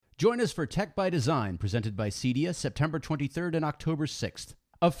Join us for Tech by Design, presented by CEDIA, September 23rd and October 6th.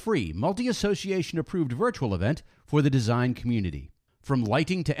 A free, multi-association approved virtual event for the design community. From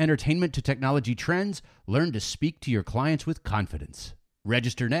lighting to entertainment to technology trends, learn to speak to your clients with confidence.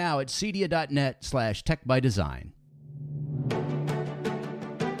 Register now at cedia.net/techbydesign.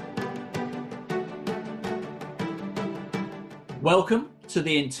 Welcome to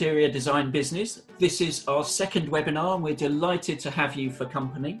the Interior Design Business. This is our second webinar and we're delighted to have you for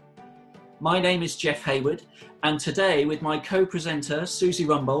company. My name is Jeff Hayward, and today with my co-presenter Susie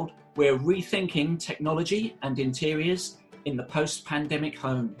Rumbold, we're rethinking technology and interiors in the post-pandemic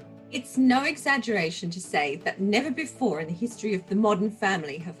home. It's no exaggeration to say that never before in the history of the modern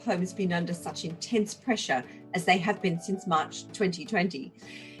family have homes been under such intense pressure as they have been since March 2020.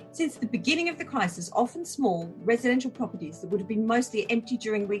 Since the beginning of the crisis, often small residential properties that would have been mostly empty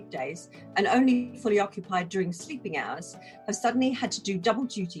during weekdays and only fully occupied during sleeping hours have suddenly had to do double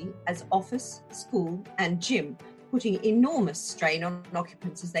duty as office, school and gym, putting enormous strain on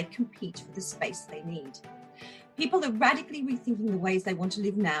occupants as they compete for the space they need. People are radically rethinking the ways they want to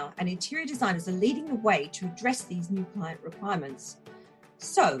live now, and interior designers are leading the way to address these new client requirements.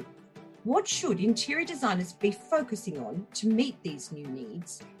 So, what should interior designers be focusing on to meet these new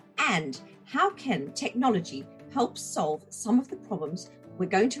needs? And how can technology help solve some of the problems we're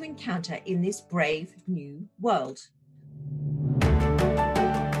going to encounter in this brave new world?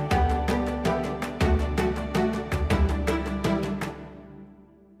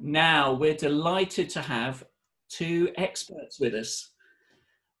 Now, we're delighted to have two experts with us.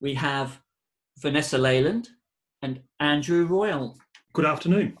 We have Vanessa Leyland and Andrew Royal. Good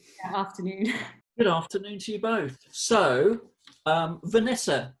afternoon. Good afternoon. Good afternoon to you both. So,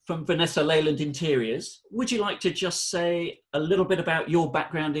 Vanessa from Vanessa Leyland Interiors, would you like to just say a little bit about your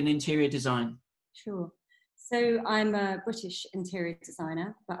background in interior design? Sure. So I'm a British interior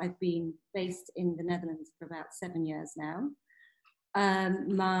designer, but I've been based in the Netherlands for about 7 years now.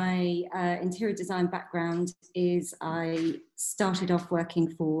 My interior design background is I started off working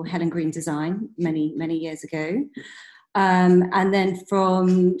for Helen Green Design many years ago. And then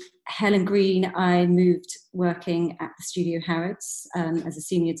from Helen Green, I moved working at the Studio Harrods as a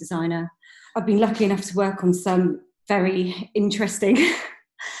senior designer. I've been lucky enough to work on some very interesting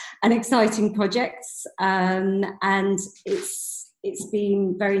and exciting projects. And it's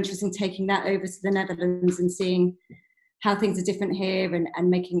been very interesting taking that over to the Netherlands and seeing how things are different here and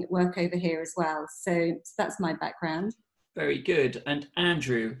making it work over here as well. So that's my background. Very good. And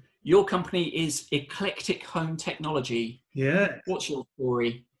Andrew, your company is Eclectic Home Technology. Yeah. What's your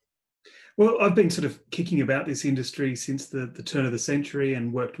story? Well, I've been sort of kicking about this industry since the turn of the century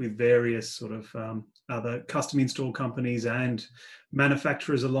and worked with various sort of other custom install companies and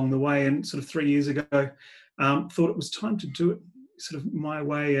manufacturers along the way. And sort of 3 years ago, thought it was time to do it sort of my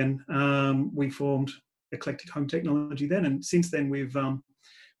way. And we formed Eclectic Home Technology then. And since then, we've done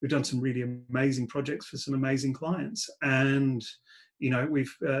some really amazing projects for some amazing clients. And you know,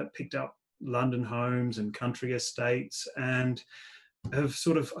 we've picked up London homes and country estates and have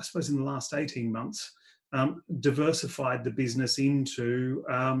sort of, I suppose in the last 18 months, diversified the business into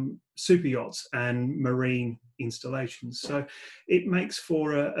super yachts and marine installations. So it makes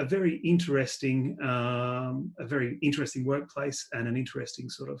for a very interesting workplace and an interesting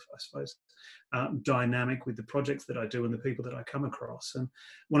sort of, I suppose, dynamic with the projects that I do and the people that I come across. And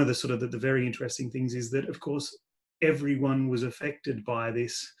one of the sort of the very interesting things is that, of course, everyone was affected by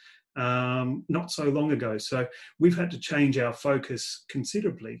this not so long ago. So we've had to change our focus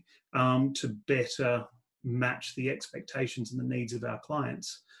considerably to better match the expectations and the needs of our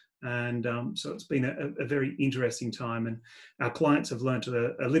clients. And so it's been a very interesting time, and our clients have learnt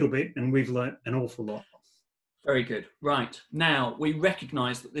a little bit and we've learnt an awful lot. Very good. Right. Now, we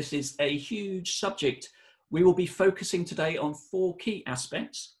recognise that this is a huge subject. We will be focusing today on 4 key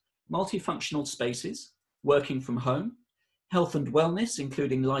aspects: multifunctional spaces, working from home, health and wellness,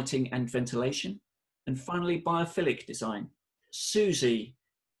 including lighting and ventilation, and finally, biophilic design. Susie,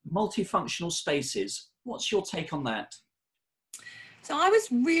 multifunctional spaces, what's your take on that? So I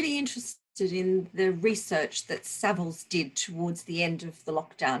was really interested in the research that Savills did towards the end of the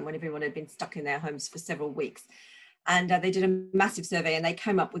lockdown when everyone had been stuck in their homes for several weeks. And they did a massive survey and they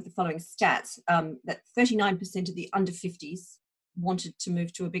came up with the following stats, that 39% of the under 50s wanted to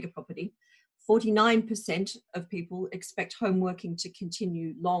move to a bigger property. 49% of people expect home working to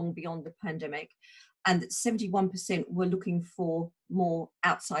continue long beyond the pandemic, and that 71% were looking for more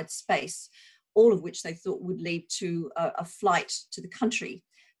outside space, all of which they thought would lead to a flight to the country.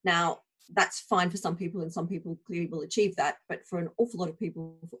 Now, that's fine for some people, and some people clearly will achieve that, but for an awful lot of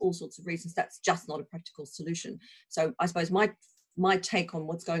people, for all sorts of reasons, that's just not a practical solution. So I suppose my my take on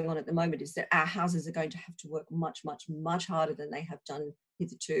what's going on at the moment is that our houses are going to have to work much, much, much harder than they have done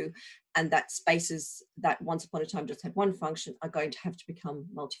hitherto, and that spaces that once upon a time just had one function are going to have to become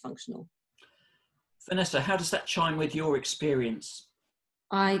multifunctional. Vanessa, how does that chime with your experience?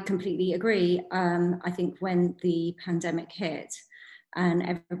 I completely agree. I think when the pandemic hit and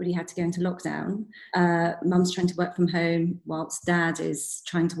everybody had to go into lockdown, mum's trying to work from home whilst dad is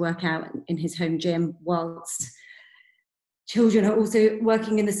trying to work out in his home gym, whilst children are also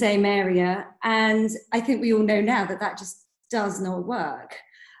working in the same area. And I think we all know now that that just does not work.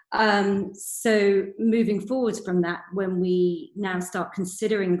 So moving forward from that, when we now start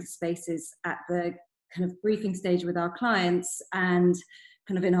considering the spaces at the kind of briefing stage with our clients and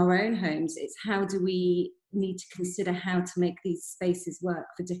kind of in our own homes, it's how do we need to consider how to make these spaces work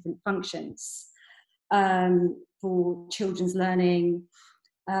for different functions, for children's learning.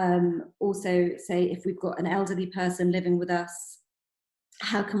 Also, say if we've got an elderly person living with us,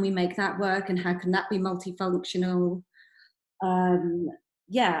 how can we make that work and how can that be multifunctional? And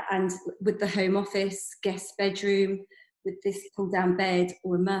with the home office, guest bedroom, with this pull-down bed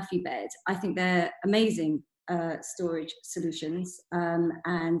or a Murphy bed, I think they're amazing storage solutions,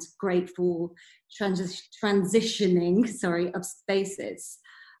 and great for transitioning of spaces,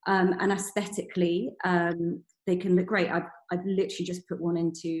 and aesthetically they can look great. I've literally just put one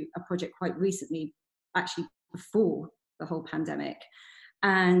into a project quite recently, actually before the whole pandemic,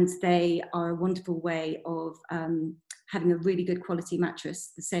 and they are a wonderful way of having a really good quality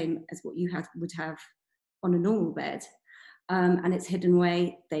mattress, the same as what you would have on a normal bed, and it's hidden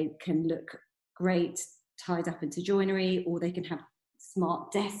away. They can look great tied up into joinery, or they can have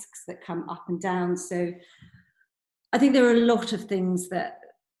smart desks that come up and down. So I think there are a lot of things that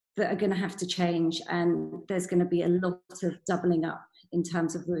are going to have to change, and there's going to be a lot of doubling up in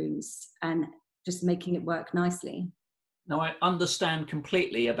terms of rooms and just making it work nicely. Now, I understand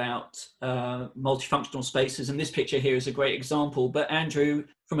completely about multifunctional spaces, and this picture here is a great example. But Andrew,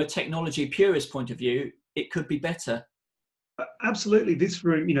 from a technology purist point of view, it could be better. Absolutely. This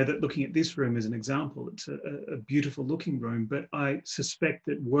room, looking at this room as an example, it's a beautiful looking room, but I suspect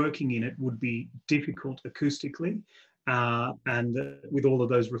that working in it would be difficult acoustically, and with all of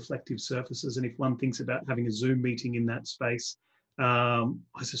those reflective surfaces. And if one thinks about having a Zoom meeting in that space, I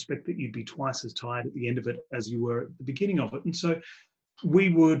suspect that you'd be twice as tired at the end of it as you were at the beginning of it. And so we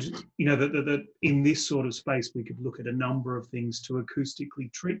would, that in this sort of space, we could look at a number of things to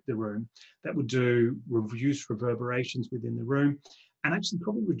acoustically treat the room that would reduce reverberations within the room, and actually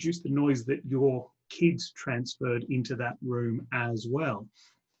probably reduce the noise that your kids transferred into that room as well.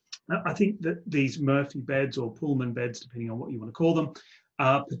 I think that these Murphy beds or Pullman beds, depending on what you want to call them,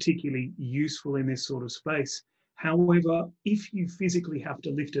 are particularly useful in this sort of space. However, if you physically have to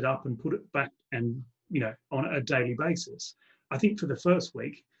lift it up and put it back and, on a daily basis, I think for the first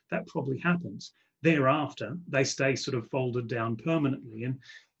week, that probably happens. Thereafter, they stay sort of folded down permanently. And,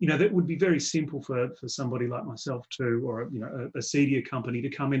 that would be very simple for somebody like myself to, or, a CEDIA company to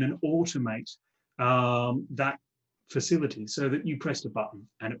come in and automate that facility so that you pressed a button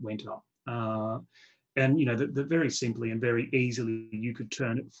and it went up. And, that very simply and very easily, you could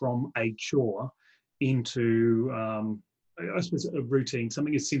turn it from a chore into, I suppose, a routine,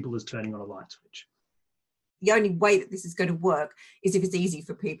 something as simple as turning on a light switch. The only way that this is going to work is if it's easy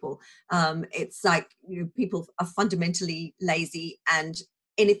for people. It's like, people are fundamentally lazy, and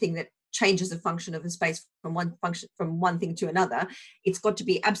anything that changes the function of a space from one thing to another, it's got to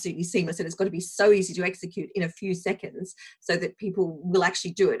be absolutely seamless, and it's got to be so easy to execute in a few seconds so that people will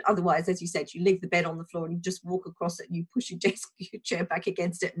actually do it. Otherwise, as you said, you leave the bed on the floor and you just walk across it and you push your chair back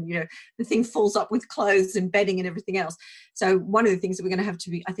against it, and the thing falls up with clothes and bedding and everything else. So one of the things that we're going to have to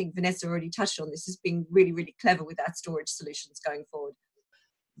be, I think Vanessa already touched on this, is being really, really clever with our storage solutions going forward.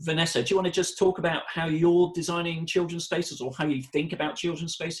 Vanessa, do you want to just talk about how you're designing children's spaces, or how you think about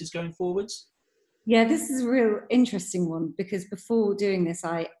children's spaces going forwards? Yeah, this is a real interesting one, because before doing this,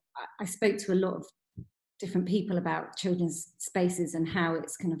 I spoke to a lot of different people about children's spaces and how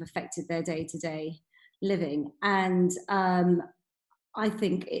it's kind of affected their day-to-day living. And I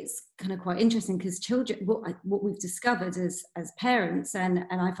think it's kind of quite interesting, because children, what we've discovered as parents, and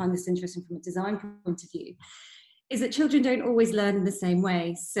I find this interesting from a design point of view, is that children don't always learn in the same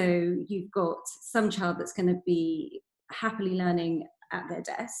way. So you've got some child that's going to be happily learning at their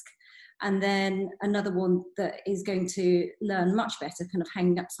desk, and then another one that is going to learn much better kind of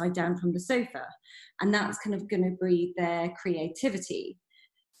hanging upside down from the sofa, and that's kind of going to breed their creativity.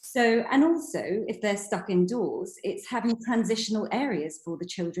 So, and also if they're stuck indoors, it's having transitional areas for the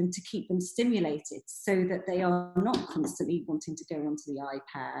children to keep them stimulated, so that they are not constantly wanting to go onto the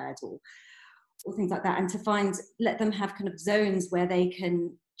iPad or things like that, and to let them have kind of zones where they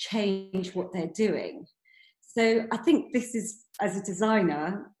can change what they're doing. So I think this is, as a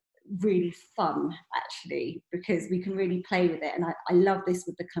designer, really fun actually, because we can really play with it. And I love this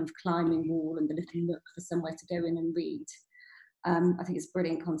with the kind of climbing wall and the little nook for somewhere to go in and read. I think it's a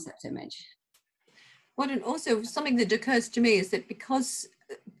brilliant concept image. Well, and also something that occurs to me is that because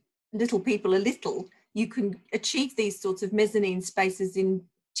little people are little, you can achieve these sorts of mezzanine spaces in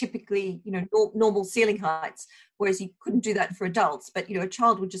typically, normal ceiling heights, whereas you couldn't do that for adults. But, a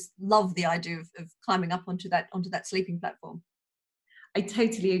child would just love the idea of climbing up onto that sleeping platform. I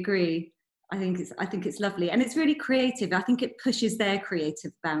totally agree. I think it's lovely, and it's really creative. I think it pushes their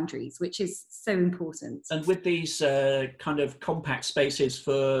creative boundaries, which is so important. And with these kind of compact spaces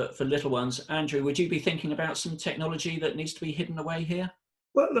for little ones, Andrew, would you be thinking about some technology that needs to be hidden away here?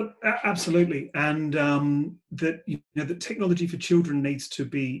 Well, look, absolutely, and that the technology for children needs to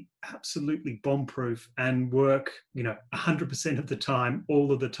be absolutely bomb-proof and work 100% of the time,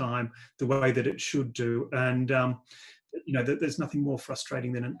 all of the time, the way that it should do. And that there's nothing more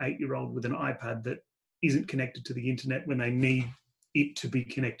frustrating than an 8-year-old with an iPad that isn't connected to the internet when they need it to be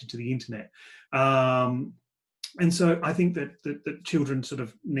connected to the internet. And so I think that children sort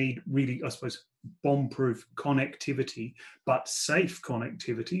of need really, I suppose, bomb-proof connectivity, but safe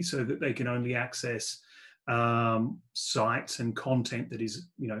connectivity, so that they can only access sites and content that is,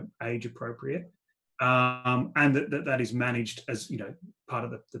 age appropriate, and that is managed as, part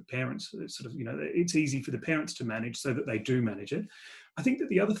of the parents. Sort of, it's easy for the parents to manage, so that they do manage it. I think that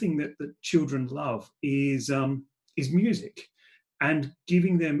the other thing that children love is music. And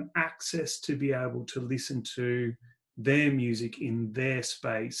giving them access to be able to listen to their music in their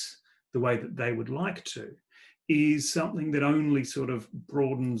space the way that they would like to is something that only sort of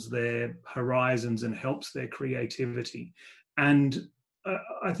broadens their horizons and helps their creativity. And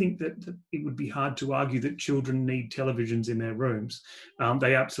I think that it would be hard to argue that children need televisions in their rooms.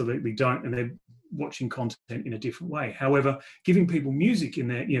 They absolutely don't, and they're watching content in a different way. However, giving people music in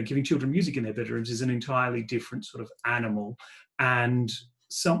their, giving children music in their bedrooms is an entirely different sort of animal, and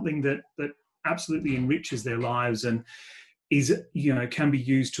something that absolutely enriches their lives and is, can be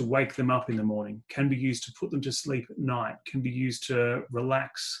used to wake them up in the morning, can be used to put them to sleep at night, can be used to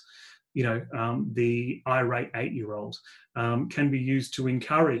relax, the irate 8-year-old, can be used to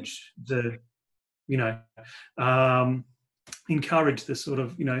encourage the, encourage the sort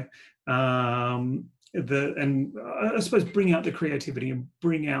of, and I suppose bring out the creativity and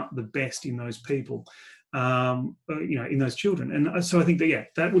bring out the best in those people, in those children. And so I think that,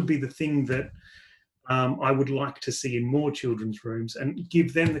 that would be the thing that I would like to see in more children's rooms, and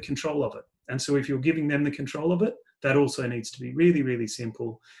give them the control of it. And so if you're giving them the control of it, that also needs to be really, really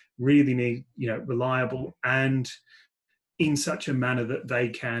simple, really reliable, and in such a manner that they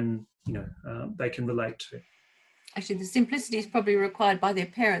can, they can relate to. Actually, the simplicity is probably required by their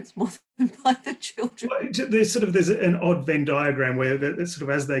parents more than by the children. Well, there's an odd Venn diagram where sort of,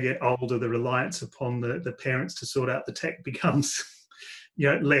 as they get older, the reliance upon the parents to sort out the tech becomes,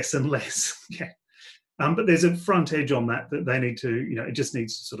 less and less. Yeah. But there's a front edge on that they need to, it just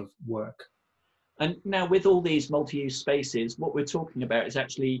needs to sort of work. And now with all these multi-use spaces, what we're talking about is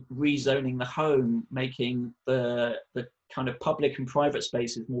actually rezoning the home, making the kind of public and private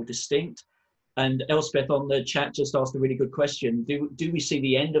spaces more distinct. And Elspeth on the chat just asked a really good question. Do we see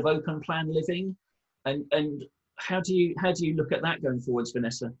the end of open plan living? And how do you look at that going forwards,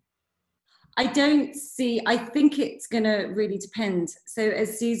 Vanessa? I think it's going to really depend. So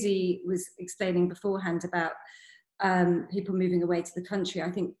as Susie was explaining beforehand about people moving away to the country,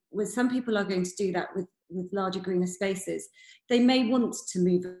 I think some people are going to do that with larger, greener spaces. They may want to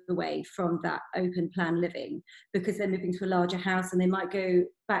move away from that open plan living because they're moving to a larger house, and they might go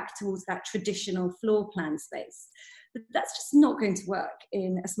back towards that traditional floor plan space. But that's just not going to work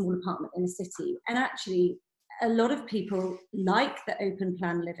in a small apartment in a city. And actually, a lot of people like the open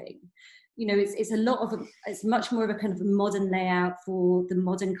plan living. It's much more of a kind of a modern layout for the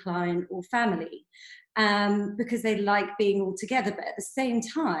modern client or family, because they like being all together. But at the same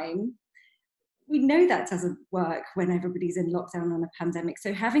time, we know that doesn't work when everybody's in lockdown on a pandemic.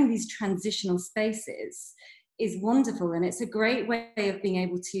 So having these transitional spaces is wonderful, and it's a great way of being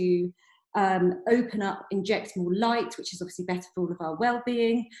able to open up, inject more light, which is obviously better for all of our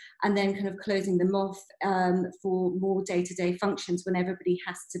well-being, and then kind of closing them off for more day-to-day functions when everybody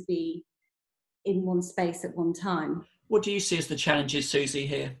has to be in one space at one time. What do you see as the challenges, Susie,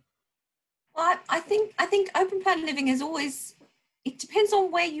 here? Well, I think open plan living is always, it depends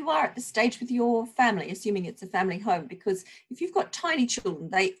on where you are at the stage with your family, assuming it's a family home, because if you've got tiny children,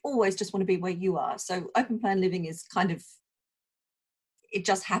 they always just want to be where you are. So open plan living is kind of, it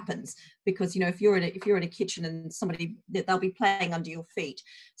just happens, because if you're in a kitchen and somebody, they'll be playing under your feet.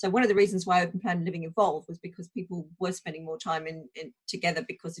 So one of the reasons why open plan living evolved was because people were spending more time in together,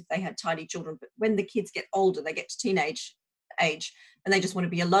 because if they had tiny children, but when the kids get older, they get to teenage age and they just want to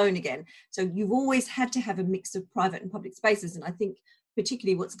be alone again. So you've always had to have a mix of private and public spaces. And I think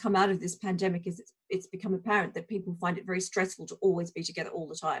particularly what's come out of this pandemic is it's become apparent that people find it very stressful to always be together all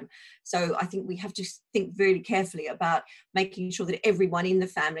the time. So I think we have to think very carefully about making sure that everyone in the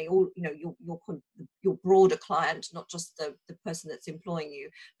family, or your broader client, not just the person that's employing you,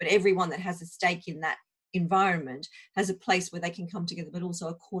 but everyone that has a stake in that environment, has a place where they can come together, but also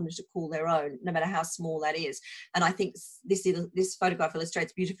a corner to call their own, no matter how small that is. And I think this photograph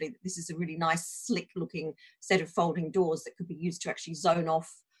illustrates beautifully that this is a really nice, slick looking set of folding doors that could be used to actually zone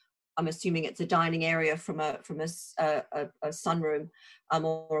off. I'm assuming it's a dining area from a sunroom,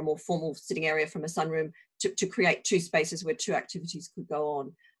 or a more formal sitting area from a sunroom, to create two spaces where two activities could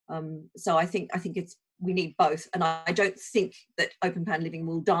go on. So I think we need both. And I don't think that open plan living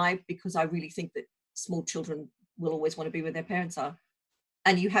will die, because I really think that small children will always want to be where their parents are,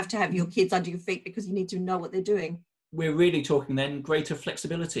 and you have to have your kids under your feet because you need to know what they're doing. We're really talking then greater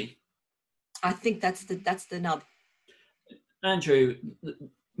flexibility. I think that's the nub. Andrew,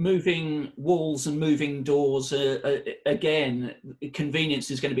 moving walls and moving doors, again, convenience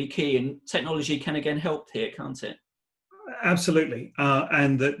is going to be key, and technology can again help here, can't it? Absolutely.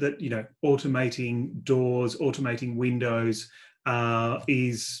 And that automating doors, automating windows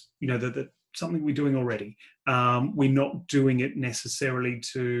is that something we're doing already. We're not doing it necessarily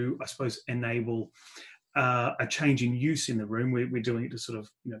to, I suppose, enable a change in use in the room. We're doing it to sort of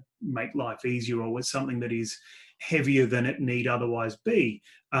make life easier, or with something that is heavier than it need otherwise be,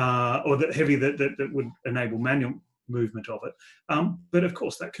 or that heavy that would enable manual movement of it. But of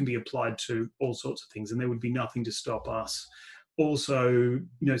course, that can be applied to all sorts of things, and there would be nothing to stop us also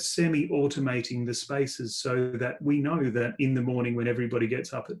semi-automating the spaces, so that we know that in the morning when everybody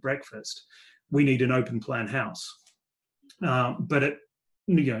gets up at breakfast, we need an open plan house. But at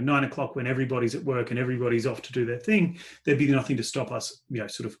 9 o'clock, when everybody's at work and everybody's off to do their thing, there'd be nothing to stop us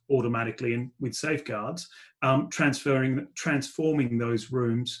sort of automatically and with safeguards transforming those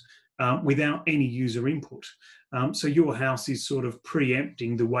rooms without any user input. So your house is sort of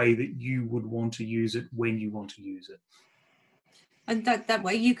preempting the way that you would want to use it when you want to use it. And that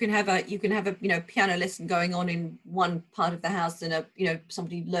way you can have a piano lesson going on in one part of the house, and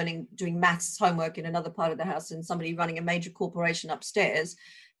somebody doing maths homework in another part of the house, and somebody running a major corporation upstairs,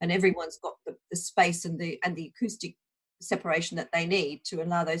 and everyone's got the space and the acoustic separation that they need to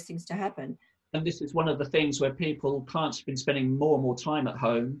allow those things to happen. And this is one of the things where clients have been spending more and more time at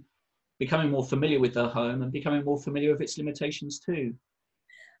home, becoming more familiar with their home and becoming more familiar with its limitations too.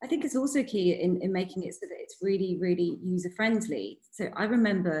 I think it's also key in making it so that it's really, really user-friendly. So I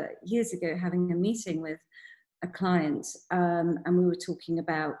remember years ago having a meeting with a client, and we were talking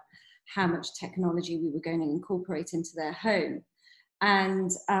about how much technology we were going to incorporate into their home.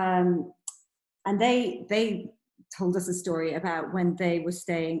 And they told us a story about when they were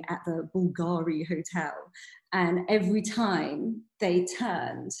staying at the Bulgari Hotel, and every time they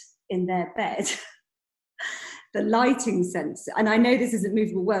turned in their bed, the lighting sensor, and I know this isn't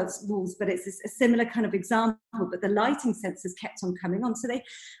movable walls, but it's a similar kind of example, but the lighting sensors kept on coming on. So they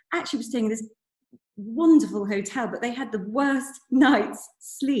actually were staying in this wonderful hotel, but they had the worst night's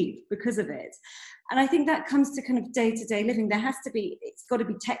sleep because of it. And I think that comes to kind of day-to-day living. It's got to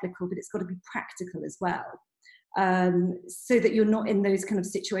be technical, but it's got to be practical as well. So that you're not in those kind of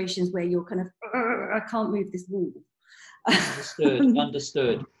situations where you're kind of, I can't move this wall.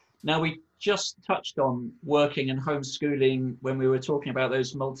 Understood. Now, we just touched on working and homeschooling when we were talking about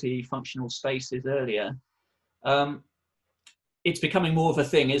those multifunctional spaces earlier. It's becoming more of a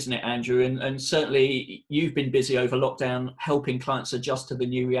thing, isn't it, Andrew? And certainly you've been busy over lockdown helping clients adjust to the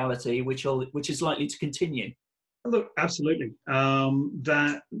new reality, which is likely to continue. Look, absolutely.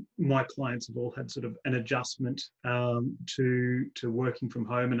 That my clients have all had sort of an adjustment to working from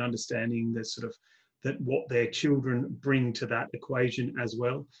home, and understanding that what their children bring to that equation as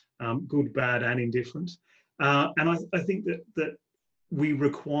well, good, bad, and indifferent. And I think that we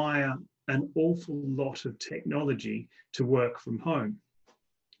require an awful lot of technology to work from home.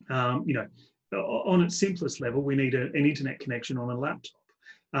 On its simplest level, we need an internet connection on a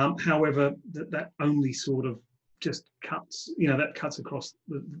laptop. However, that only sort of just cuts across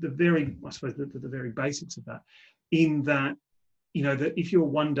the very, I suppose, the very basics of that, in that, that if you're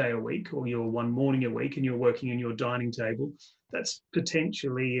 1 day a week or you're 1 morning a week and you're working in your dining table, that's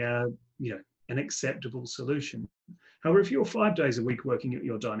potentially, an acceptable solution. However, if you're 5 days a week working at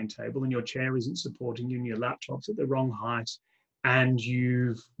your dining table and your chair isn't supporting you and your laptop's at the wrong height, and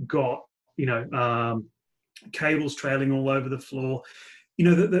you've got, cables trailing all over the floor,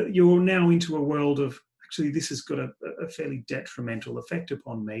 that you're now into a world of, actually, this has got a fairly detrimental effect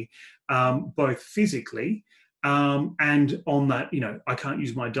upon me, both physically, and on that, I can't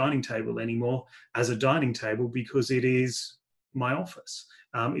use my dining table anymore as a dining table because it is my office.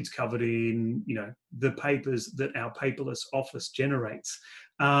 It's covered in, the papers that our paperless office generates.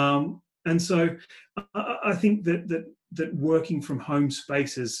 And so I think that working from home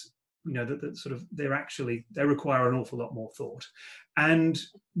spaces, that sort of, they require an awful lot more thought. And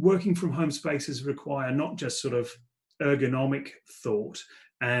working from home spaces require not just sort of ergonomic thought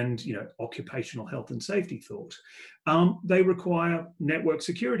and occupational health and safety thought. They require network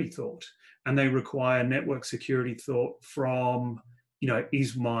security thought, and they require network security thought from,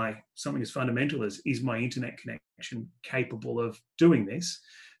 is something as fundamental as, is my internet connection capable of doing this,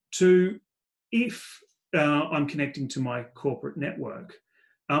 to, if I'm connecting to my corporate network,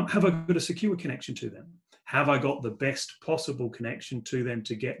 have I got a secure connection to them? Have I got the best possible connection to them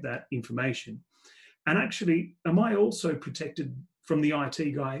to get that information? And actually, am I also protected from the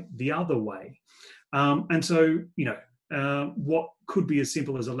IT guy the other way? And so, what could be as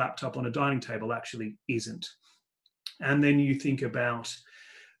simple as a laptop on a dining table actually isn't. And then you think about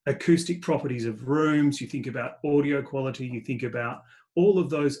acoustic properties of rooms, you think about audio quality, you think about all of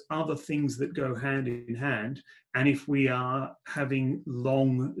those other things that go hand in hand. And if we are having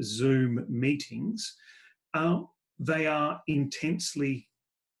long Zoom meetings, they are intensely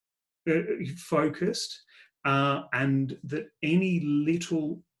focused, and that any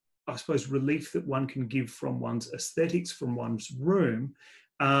little, I suppose, relief that one can give from one's aesthetics, from one's room,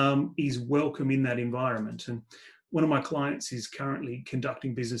 is welcome in that environment. And one of my clients is currently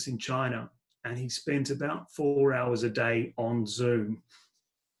conducting business in China, and he spends about 4 hours a day on Zoom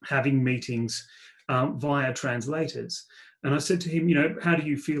having meetings via translators. And I said to him, how do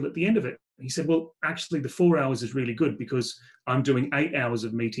you feel at the end of it? He said, well, actually, the 4 hours is really good because I'm doing 8 hours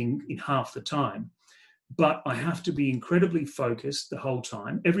of meeting in half the time. But I have to be incredibly focused the whole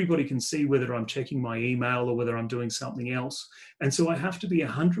time. Everybody can see whether I'm checking my email or whether I'm doing something else. And so I have to be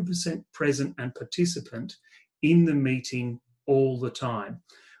 100% present and participant in the meeting all the time.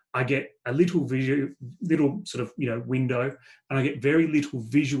 I get a little sort of, window, and I get very little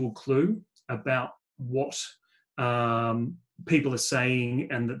visual clue about what people are saying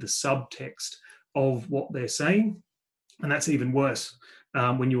and the subtext of what they're saying. And that's even worse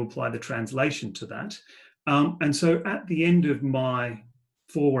when you apply the translation to that. And so at the end of my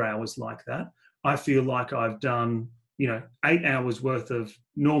 4 hours like that, I feel like I've done, 8 hours worth of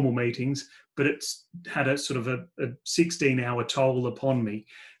normal meetings, but it's had a sort of a 16-hour toll upon me.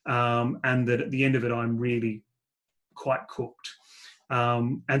 And that at the end of it, I'm really quite cooked.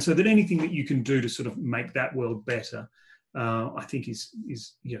 And so that anything that you can do to sort of make that world better, I think is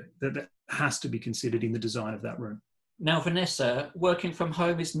that has to be considered in the design of that room. Now, Vanessa, working from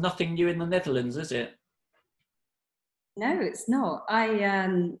home is nothing new in the Netherlands, is it? No, it's not.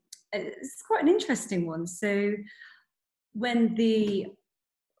 It's quite an interesting one. So when we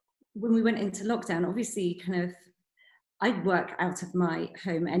went into lockdown, obviously I work out of my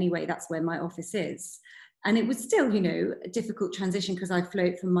home anyway. That's where my office is. And it was still, a difficult transition because I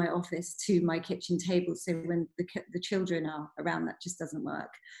float from my office to my kitchen table. So when the children are around, that just doesn't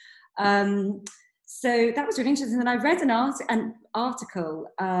work. So that was really interesting. And I read an article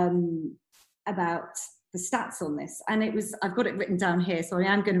about the stats on this. And I've got it written down here, so I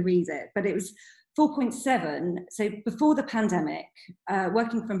am going to read it. But it was 4.7. So before the pandemic,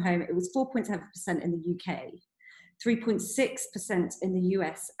 working from home, it was 4.7% in the UK, 3.6% in the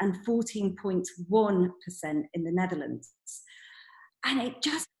US, and 14.1% in the Netherlands. And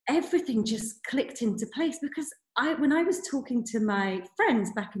everything just clicked into place because when I was talking to my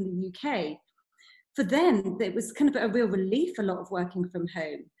friends back in the UK, for them, it was kind of a real relief, a lot of working from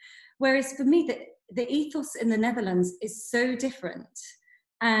home. Whereas for me, the ethos in the Netherlands is so different.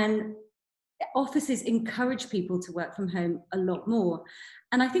 And offices encourage people to work from home a lot more.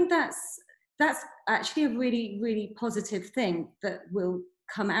 And I think that's actually a really, really positive thing that will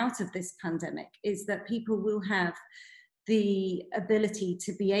come out of this pandemic, is that people will have the ability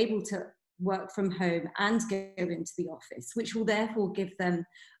to be able to work from home and go into the office, which will therefore give them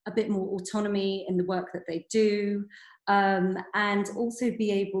a bit more autonomy in the work that they do, and also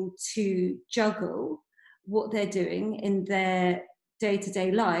be able to juggle what they're doing in their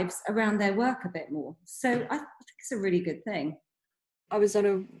day-to-day lives around their work a bit more. So I think it's a really good thing. I was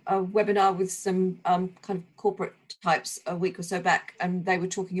on a webinar with some kind of corporate types a week or so back, and they were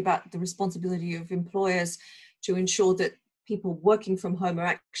talking about the responsibility of employers to ensure that people working from home are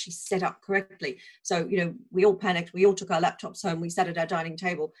actually set up correctly. So, you know, we all panicked, we all took our laptops home, we sat at our dining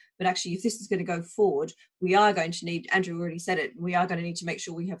table, but actually if this is going to go forward, we are going to need, Andrew already said it, we are going to need to make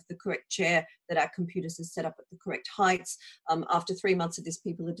sure we have the correct chair, that our computers are set up at the correct heights. After 3 months of this,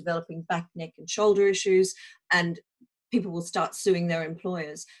 people are developing back, neck and shoulder issues, and people will start suing their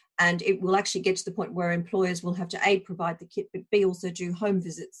employers. And it will actually get to the point where employers will have to A, provide the kit, but B, also do home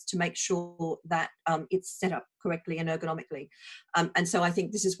visits to make sure that it's set up correctly and ergonomically. And so I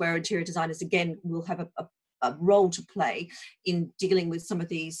think this is where interior designers, again, will have a role to play in dealing with some of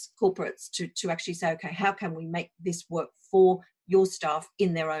these corporates to actually say, okay, how can we make this work for your staff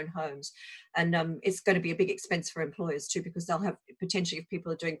in their own homes? And it's going to be a big expense for employers too, because they'll have potentially, if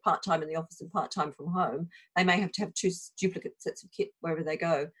people are doing part-time in the office and part-time from home, they may have to have 2 duplicate sets of kit wherever they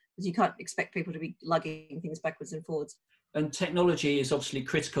go, because you can't expect people to be lugging things backwards and forwards. And technology is obviously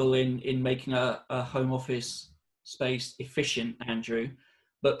critical in making a home office space efficient, Andrew,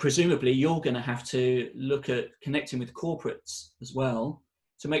 but presumably you're going to have to look at connecting with corporates as well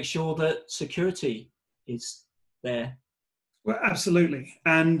to make sure that security is there. Well, absolutely,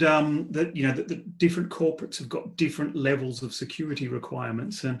 and that, you know, that the different corporates have got different levels of security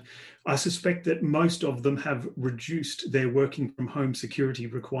requirements, and I suspect that most of them have reduced their working from home security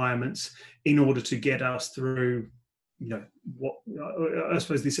requirements in order to get us through, you know, what I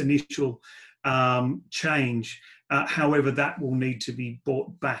suppose this initial change. However, that will need to be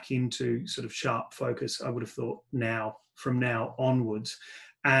brought back into sort of sharp focus, I would have thought, from now onwards,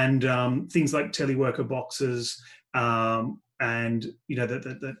 and things like teleworker boxes. And, you know,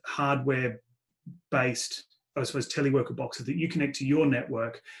 the hardware-based, I suppose, teleworker boxes that you connect to your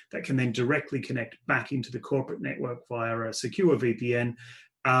network that can then directly connect back into the corporate network via a secure VPN,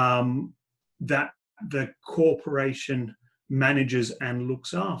 that the corporation manages and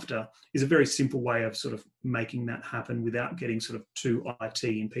looks after, is a very simple way of sort of making that happen without getting sort of too IT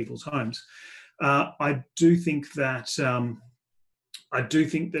in people's homes. I do think that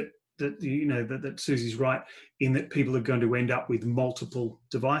you know, that Susie's right in that people are going to end up with multiple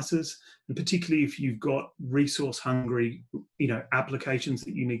devices, and particularly if you've got resource hungry, you know, applications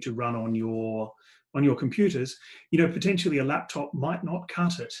that you need to run on your computers, you know, potentially a laptop might not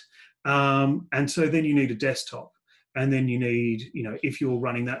cut it, and so then you need a desktop, and then you need, you know, if you're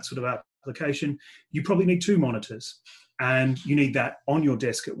running that sort of application, you probably need 2 monitors, and you need that on your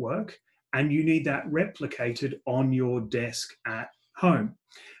desk at work, and you need that replicated on your desk at home.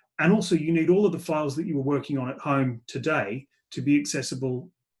 And also you need all of the files that you were working on at home today to be accessible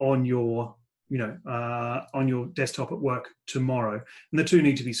on your, you know, on your desktop at work tomorrow. And the two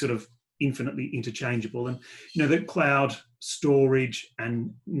need to be sort of infinitely interchangeable. And, you know, the cloud storage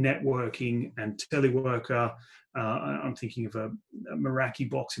and networking and teleworker, I'm thinking of a Meraki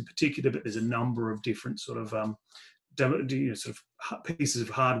box in particular, but there's a number of different sort of, you know, sort of pieces of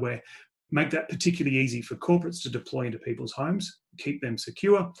hardware. Make that particularly easy for corporates to deploy into people's homes, keep them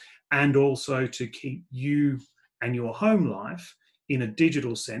secure, and also to keep you and your home life in a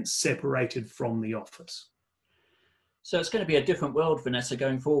digital sense separated from the office. So it's going to be a different world, Vanessa,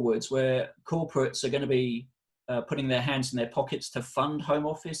 going forwards, where corporates are going to be putting their hands in their pockets to fund home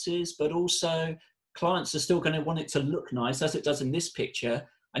offices, but also clients are still going to want it to look nice, as it does in this picture,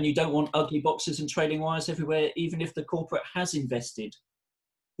 and you don't want ugly boxes and trailing wires everywhere, even if the corporate has invested.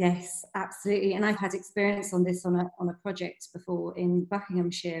 Yes, absolutely. And I've had experience on this on a project before in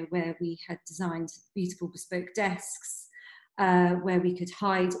Buckinghamshire, where we had designed beautiful bespoke desks where we could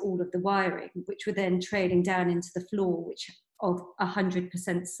hide all of the wiring, which were then trailing down into the floor, which of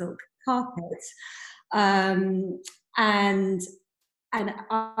 100% silk carpet. And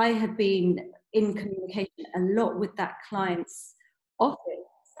I had been in communication a lot with that client's office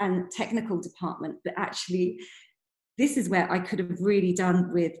and technical department, but actually this is where I could have really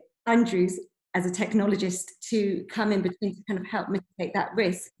done with Andrews as a technologist to come in between to kind of help mitigate that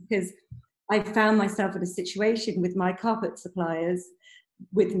risk, because I found myself in a situation with my carpet suppliers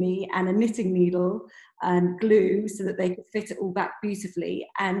with me and a knitting needle and glue so that they could fit it all back beautifully,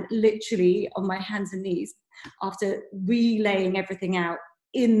 and literally on my hands and knees after relaying everything out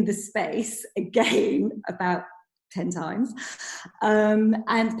in the space again about 10 times,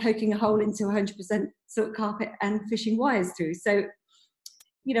 and poking a hole into 100% silk carpet and fishing wires through. So,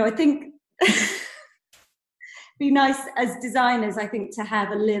 you know, I think be nice as designers, I think, to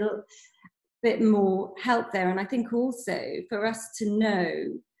have a little bit more help there. And I think also for us to know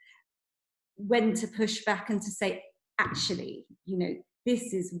when to push back and to say, actually, you know,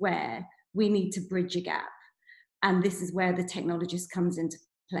 this is where we need to bridge a gap, and this is where the technologist comes into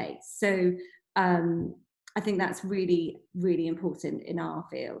play. So I think that's really, really important in our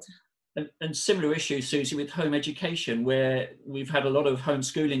field. And similar issues, Susie, with home education, where we've had a lot of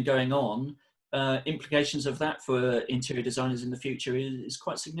homeschooling going on. Implications of that for interior designers in the future is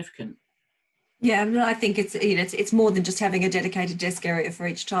quite significant. Yeah, no, I think it's more than just having a dedicated desk area for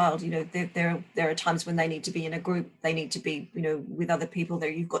each child. There are times when they need to be in a group, they need to be with other people. There,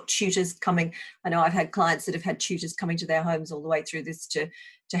 you've got tutors coming. I know I've had clients that have had tutors coming to their homes all the way through this to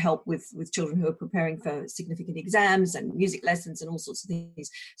help with children who are preparing for significant exams and music lessons and all sorts of things.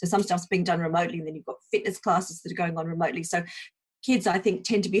 So some stuff's being done remotely, and then you've got fitness classes that are going on remotely. So kids, I think,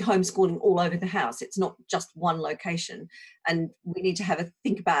 tend to be homeschooling all over the house. It's not just one location, and we need to have a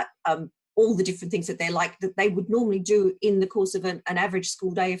think about all the different things that they would normally do in the course of an average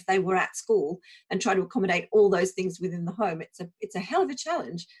school day if they were at school, and try to accommodate all those things within the home. It's a hell of a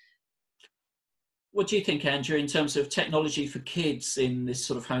challenge. What do you think, Andrew, in terms of technology for kids in this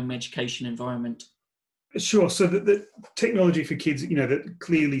sort of home education environment? Sure. So the technology for kids, that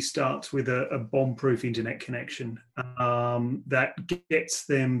clearly starts with a bomb-proof internet connection that gets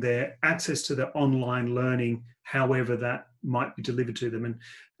them their access to their online learning, however that might be delivered to them. And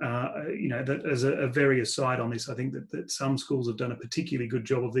that as a very aside on this, I think that some schools have done a particularly good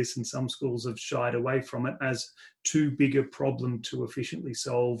job of this, and some schools have shied away from it as too big a problem to efficiently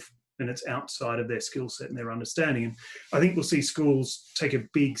solve, and it's outside of their skill set and their understanding. And I think we'll see schools take a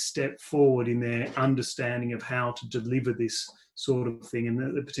big step forward in their understanding of how to deliver this sort of thing,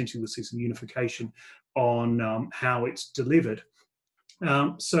 and potentially we'll see some unification on how it's delivered,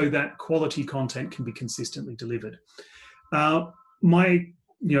 so that quality content can be consistently delivered. My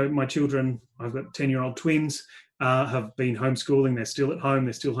children, I've got 10-year-old twins, have been homeschooling. They're still at home.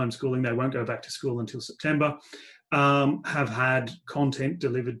 They're still homeschooling. They won't go back to school until September. Have had content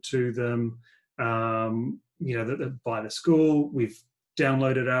delivered to them, by the school. We've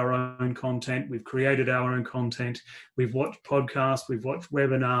downloaded our own content. We've created our own content. We've watched podcasts. We've watched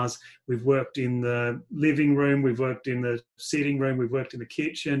webinars. We've worked in the living room. We've worked in the sitting room. We've worked in the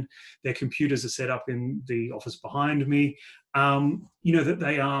kitchen. Their computers are set up in the office behind me. That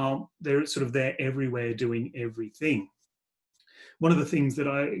they're sort of there everywhere doing everything. One of the things that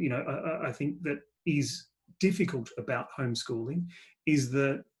I think that is difficult about homeschooling is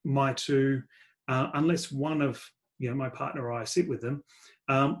that my two, unless one of my partner or I sit with them,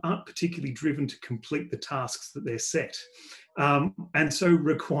 aren't particularly driven to complete the tasks that they're set, and so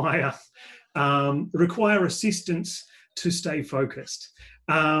require assistance to stay focused.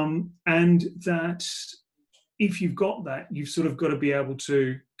 And that if you've got that, you've sort of got to be able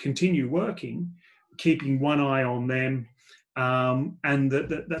to continue working, keeping one eye on them. And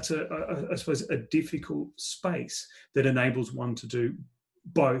that's I suppose a difficult space that enables one to do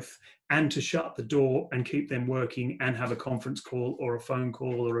both, and to shut the door and keep them working and have a conference call or a phone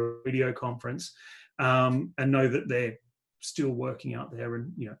call or a video conference, and know that they're still working out there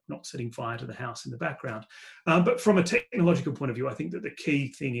and not setting fire to the house in the background. But from a technological point of view, I think that the key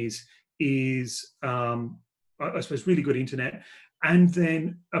thing is I suppose really good internet, and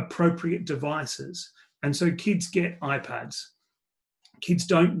then appropriate devices. And so kids get iPads. Kids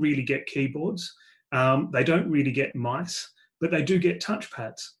don't really get keyboards. They don't really get mice, but they do get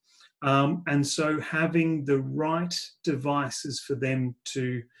touchpads. And so having the right devices for them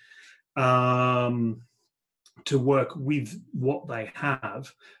to work with what they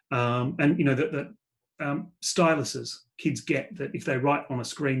have, and styluses kids get, that if they write on a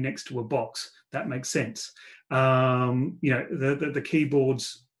screen next to a box, that makes sense. The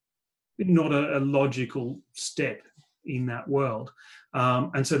keyboard's not a logical step in that world,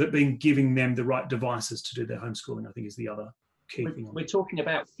 and so that giving them the right devices to do their homeschooling, I think, is the other key thing. We're talking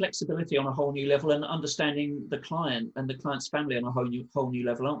about flexibility on a whole new level, and understanding the client and the client's family on a whole new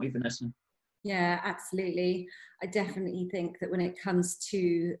level, aren't we, Vanessa? Yeah, absolutely. I definitely think that when it comes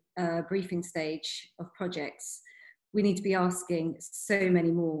to briefing stage of projects, we need to be asking so many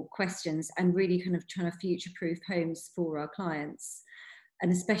more questions and really kind of trying to future-proof homes for our clients,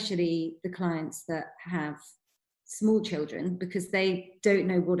 and especially the clients that have small children, because they don't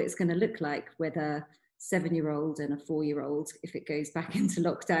know what it's going to look like with a 7-year-old and a 4-year-old if it goes back into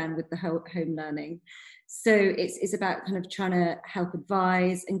lockdown with the home learning. So it's about kind of trying to help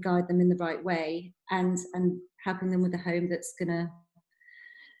advise and guide them in the right way, and helping them with a home that's going to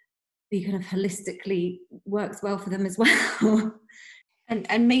be kind of holistically works well for them as well.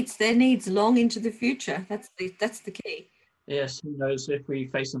 and meets their needs long into the future. That's the key. Yes, who knows if we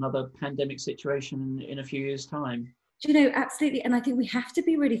face another pandemic situation in a few years' time. Do you know, absolutely. And I think we have to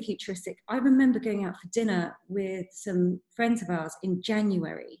be really futuristic. I remember going out for dinner with some friends of ours in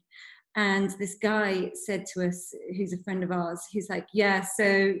January, and this guy said to us, who's a friend of ours, he's like, yeah,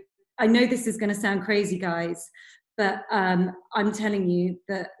 so I know this is going to sound crazy, guys, But I'm telling you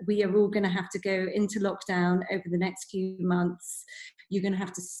that we are all going to have to go into lockdown over the next few months. You're going to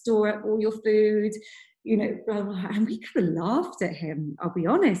have to store up all your food, you know, and we kind of laughed at him, I'll be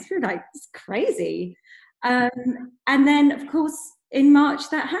honest. We were like, it's crazy. And then, of course, in March,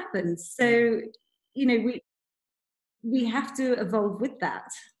 that happens. So, you know, we have to evolve with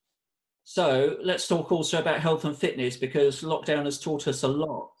that. So let's talk also about health and fitness, because lockdown has taught us a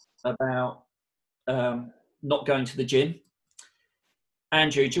lot about not going to the gym.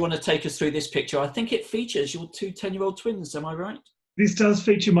 Andrew, do you want to take us through this picture? I think it features your two 10-year-old twins, am I right? This does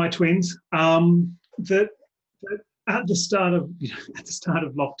feature my twins. That at the start of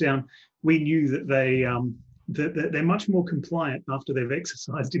lockdown, we knew that they're much more compliant after they've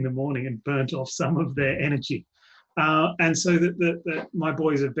exercised in the morning and burnt off some of their energy. And so that my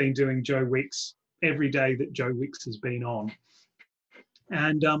boys have been doing Joe Wicks every day that Joe Wicks has been on.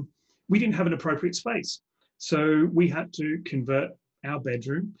 And we didn't have an appropriate space. So we had to convert our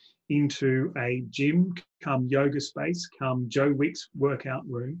bedroom into a gym, come yoga space, come Joe Wicks workout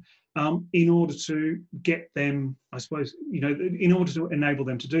room, in order to get them, I suppose, you know, in order to enable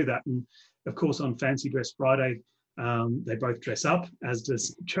them to do that. And of course, on Fancy Dress Friday, they both dress up, as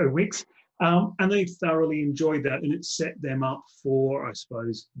does Joe Wicks. And they thoroughly enjoyed that, and it set them up for, I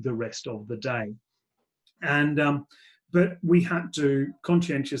suppose, the rest of the day. And but we had to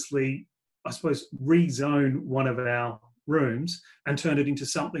conscientiously, I suppose, rezone one of our rooms and turn it into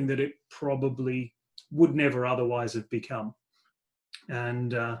something that it probably would never otherwise have become.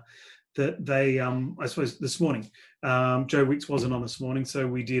 And that they, I suppose, this morning, Joe Wicks wasn't on this morning, so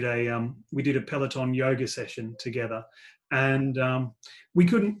we did a Peloton yoga session together, and we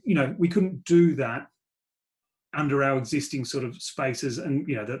couldn't do that under our existing sort of spaces, and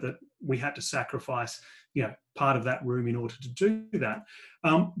you know that we had to sacrifice, you know, part of that room in order to do that.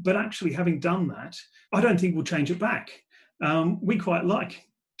 But actually, having done that, I don't think we'll change it back. We quite like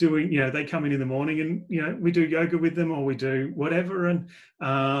doing, you know, they come in the morning and, you know, we do yoga with them, or we do whatever. And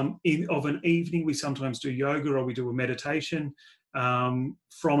of an evening, we sometimes do yoga, or we do a meditation from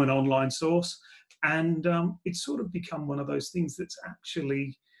an online source. And it's sort of become one of those things that's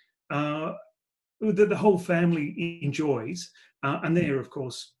actually that the whole family enjoys. And they're, of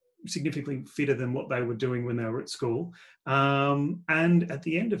course, significantly fitter than what they were doing when they were at school. And at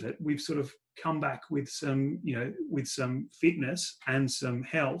the end of it, we've sort of come back with some, you know, with some fitness and some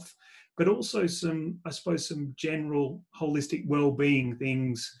health, but also some, I suppose, some general holistic well-being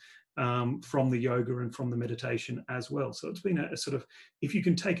things from the yoga and from the meditation as well. So it's been a sort of, if you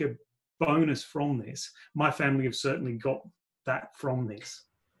can take a bonus from this, my family have certainly got that from this.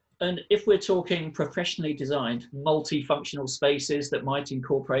 And if we're talking professionally designed multifunctional spaces that might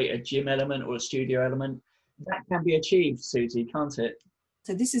incorporate a gym element or a studio element, that can be achieved, Susie, can't it?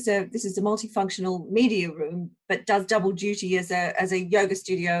 So this is a multifunctional media room, but does double duty as a yoga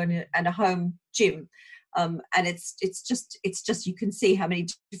studio and a home gym. And it's just you can see how many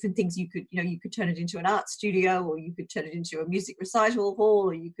different things you could turn it into an art studio, or you could turn it into a music recital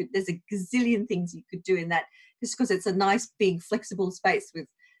hall, or there's a gazillion things you could do in that, just because it's a nice big flexible space with,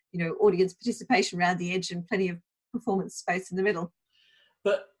 you know, audience participation around the edge and plenty of performance space in the middle.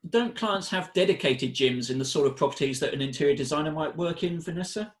 But don't clients have dedicated gyms in the sort of properties that an interior designer might work in,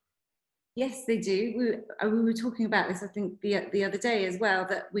 Vanessa? Yes, they do. We were talking about this, I think, the other day as well,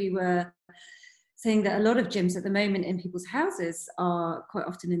 that we were saying that a lot of gyms at the moment in people's houses are quite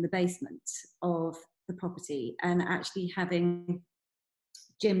often in the basement of the property, and actually having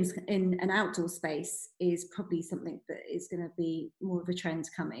gyms in an outdoor space is probably something that is going to be more of a trend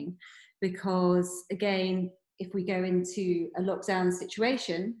coming, because again, if we go into a lockdown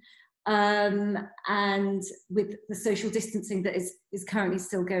situation, and with the social distancing that is currently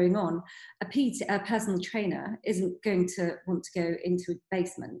still going on, a personal trainer isn't going to want to go into a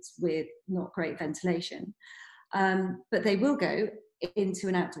basement with not great ventilation, but they will go into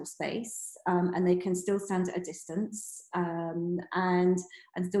an outdoor space, and they can still stand at a distance, and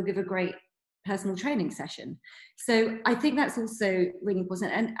still give a great personal training session. So I think that's also really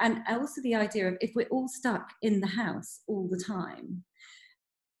important, and also the idea of, if we're all stuck in the house all the time,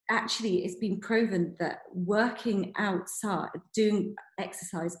 actually it's been proven that working outside, doing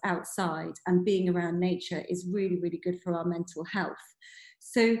exercise outside and being around nature is really, really good for our mental health.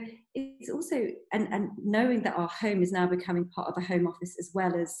 So it's also, and knowing that our home is now becoming part of a home office as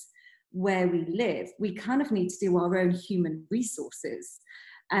well as where we live, we kind of need to do our own human resources,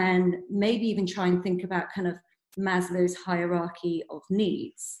 and maybe even try and think about kind of Maslow's hierarchy of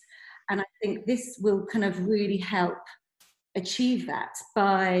needs. And I think this will kind of really help achieve that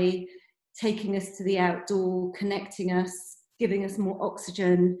by taking us to the outdoor, connecting us, giving us more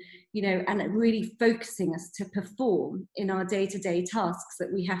oxygen, you know, and really focusing us to perform in our day-to-day tasks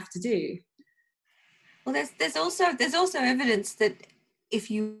that we have to do. Well, there's also evidence that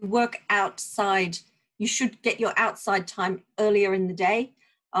if you work outside, you should get your outside time earlier in the day,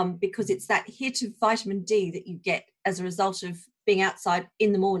 because it's that hit of vitamin D that you get as a result of being outside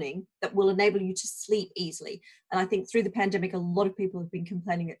in the morning that will enable you to sleep easily. And I think through the pandemic, a lot of people have been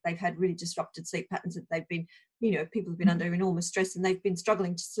complaining that they've had really disrupted sleep patterns, that they've been, you know, people have been under enormous stress and they've been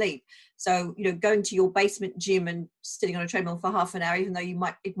struggling to sleep. So, you know, going to your basement gym and sitting on a treadmill for half an hour, even though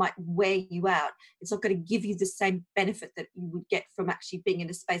it might wear you out, it's not going to give you the same benefit that you would get from actually being in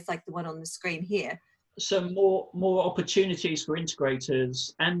a space like the one on the screen here. Some more opportunities for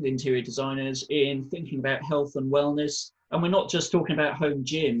integrators and interior designers in thinking about health and wellness. And we're not just talking about home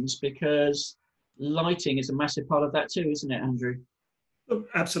gyms, because lighting is a massive part of that too, isn't it, Andrew?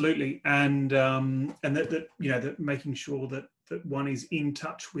 Absolutely, and that you know, that making sure that one is in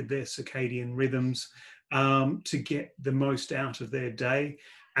touch with their circadian rhythms, to get the most out of their day,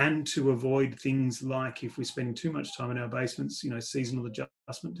 and to avoid things like, if we're spending too much time in our basements, you know, seasonal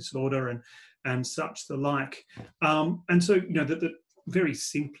adjustment disorder and such the like. And so, you know, that very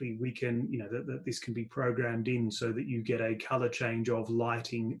simply we can, you know, that this can be programmed in so that you get a color change of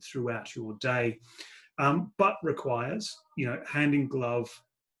lighting throughout your day, but requires, you know, hand in glove,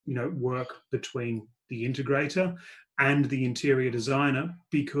 you know, work between the integrator and the interior designer,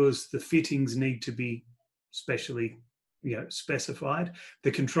 because the fittings need to be specially, you know, specified. The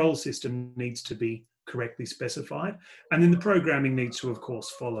control system needs to be correctly specified, and then the programming needs to, of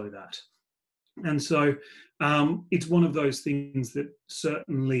course, follow that. And so it's one of those things that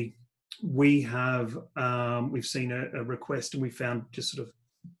certainly we have, we've seen a request, and we found, just sort of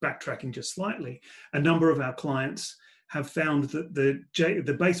backtracking just slightly, a number of our clients have found that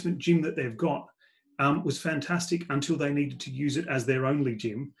the basement gym that they've got was fantastic until they needed to use it as their only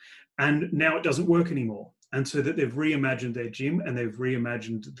gym, and now it doesn't work anymore. And so that they've reimagined their gym, and they've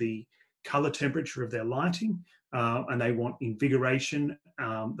reimagined the color temperature of their lighting, and they want invigoration.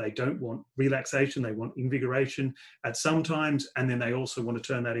 They don't want relaxation, they want invigoration at some times, and then they also want to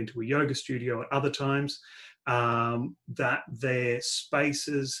turn that into a yoga studio at other times. That their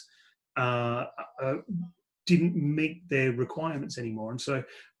spaces didn't meet their requirements anymore. And so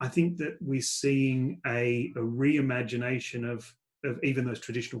I think that we're seeing a reimagination of even those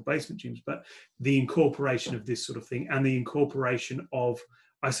traditional basement gyms, but the incorporation of this sort of thing, and the incorporation of,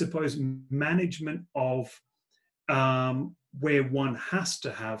 I suppose, management of where one has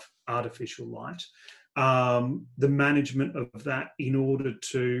to have artificial light, the management of that in order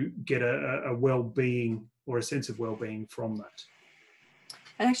to get a well-being, or a sense of well-being from that.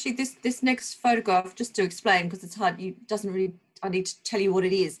 And actually this next photograph, just to explain, because it's hard, I need to tell you what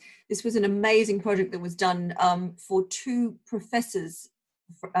it is. This was an amazing project that was done for two professors,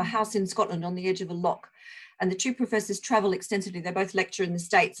 for a house in Scotland on the edge of a loch. And the two professors travel extensively. They both lecture in the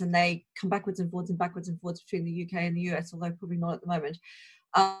States, and they come backwards and forwards between the UK and the US, although probably not at the moment.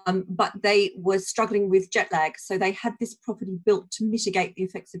 But they were struggling with jet lag. So they had this property built to mitigate the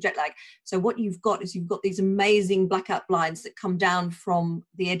effects of jet lag. So what you've got is, you've got these amazing blackout blinds that come down from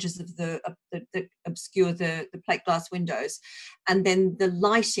the edges of that obscure the plate glass windows. And then the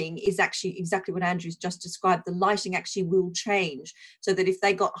lighting is actually exactly what Andrew's just described. The lighting actually will change, so that if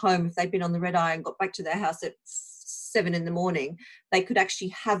they got home, if they'd been on the red eye and got back to their house at 7 in the morning, they could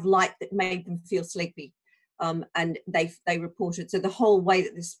actually have light that made them feel sleepy. And they reported, so the whole way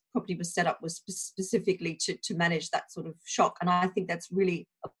that this property was set up was specifically to manage that sort of shock. And I think that's really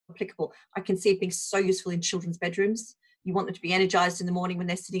applicable. I can see it being so useful in children's bedrooms. You want them to be energized in the morning when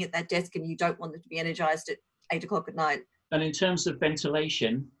they're sitting at that desk, and you don't want them to be energized at 8 o'clock at night. And in terms of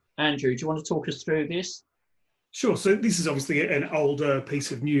ventilation, Andrew, do you want to talk us through this? Sure. So this is obviously an older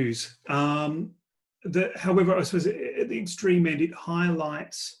piece of news. However, I suppose at the extreme end, it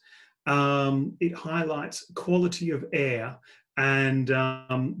highlights quality of air, and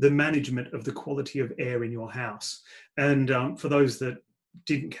the management of the quality of air in your house. And for those that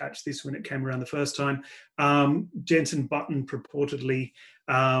didn't catch this when it came around the first time, Jensen Button purportedly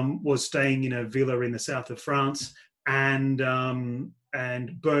was staying in a villa in the south of France, and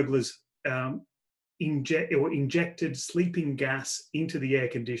burglars injected sleeping gas into the air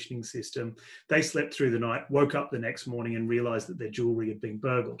conditioning system. They slept through the night, woke up the next morning, and realised that their jewellery had been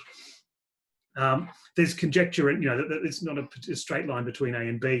burgled. There's conjecture, and that it's not a straight line between A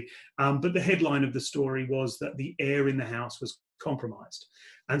and B, but the headline of the story was that the air in the house was compromised.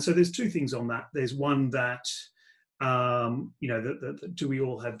 And so there's two things on that. There's one that, do we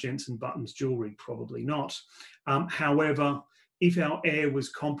all have Jensen Button's jewellery? Probably not. However, if our air was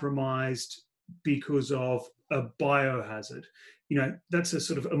compromised because of a biohazard, that's a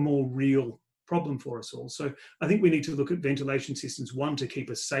sort of a more real problem for us all. So I think we need to look at ventilation systems, one, to keep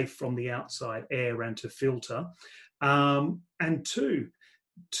us safe from the outside air and to filter, and two,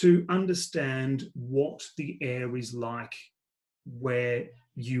 to understand what the air is like where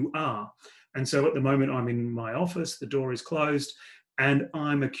you are. And so at the moment I'm in my office, the door is closed, and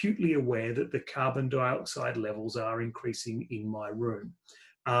I'm acutely aware that the carbon dioxide levels are increasing in my room.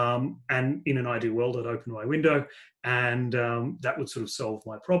 And in an ideal world, I'd open my window and that would sort of solve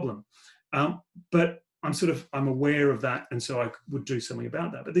my problem. But I'm aware of that, and so I would do something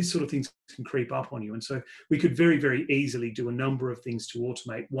about that. But these sort of things can creep up on you. And so we could very, very easily do a number of things to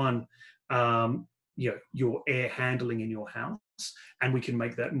automate. One, your air handling in your house, and we can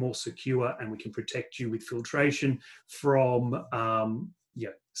make that more secure, and we can protect you with filtration from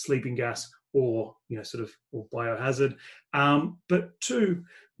sleeping gas or or biohazard. But two,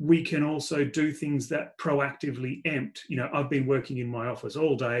 we can also do things that proactively empt. I've been working in my office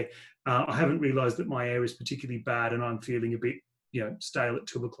all day. I haven't realised that my air is particularly bad, and I'm feeling a bit stale at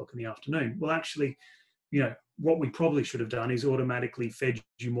 2 o'clock in the afternoon. Well, actually, what we probably should have done is automatically fed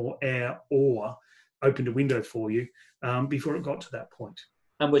you more air or opened a window for you before it got to that point.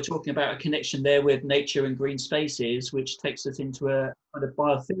 And we're talking about a connection there with nature and green spaces, which takes us into a kind of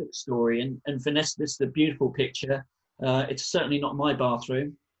biophilic story. And Vanessa, this is a beautiful picture. It's certainly not my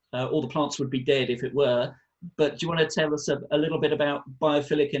bathroom. All the plants would be dead if it were. But do you want to tell us a little bit about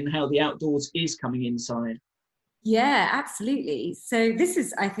biophilic and how the outdoors is coming inside? Yeah, absolutely. So this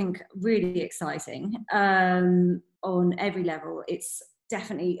is, I think, really exciting on every level. It's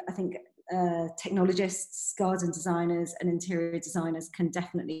definitely, I think, technologists, garden designers and interior designers can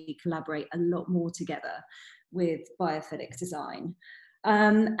definitely collaborate a lot more together with biophilic design.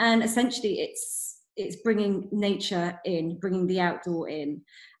 And essentially it's bringing nature in, bringing the outdoor in.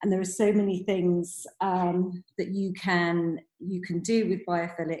 And there are so many things that you can do with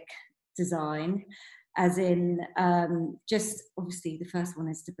biophilic design, as in just obviously the first one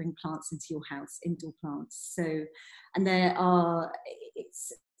is to bring plants into your house, indoor plants. So, and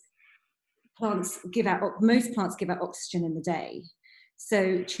most plants give out oxygen in the day.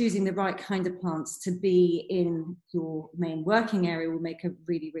 So choosing the right kind of plants to be in your main working area will make a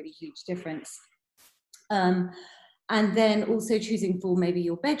really, really huge difference. And then also choosing for maybe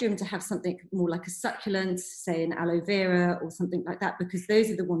your bedroom to have something more like a succulent, say an aloe vera or something like that, because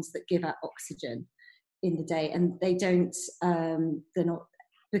those are the ones that give out oxygen in the day, and they don't, they're not,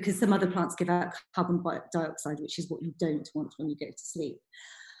 because some other plants give out carbon dioxide, which is what you don't want when you go to sleep.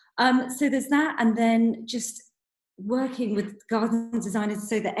 So there's that, and then just working with garden designers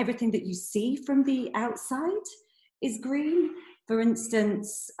so that everything that you see from the outside is green. For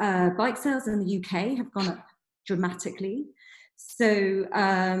instance, bike sales in the UK have gone up dramatically. So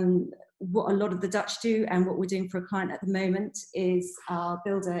what a lot of the Dutch do, and what we're doing for a client at the moment, is our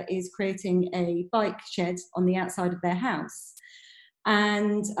builder is creating a bike shed on the outside of their house.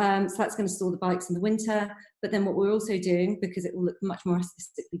 And so that's going to store the bikes in the winter. But then what we're also doing, because it will look much more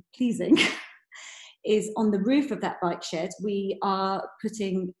aesthetically pleasing, is on the roof of that bike shed, we are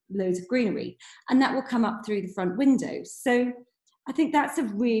putting loads of greenery, and that will come up through the front windows. So I think that's a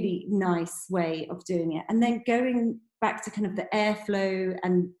really nice way of doing it. And then going back to kind of the airflow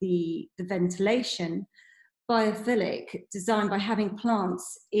and the ventilation, biophilic design, by having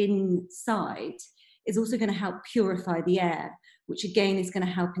plants inside, is also going to help purify the air, which again is going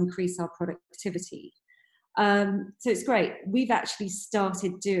to help increase our productivity. So it's great. We've actually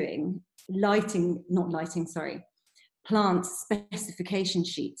started doing plant specification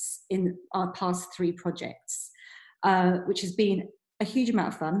sheets in our past 3 projects, which has been a huge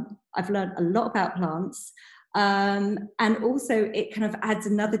amount of fun. I've learned a lot about plants, and also it kind of adds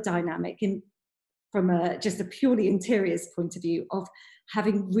another dynamic from just a purely interiors point of view of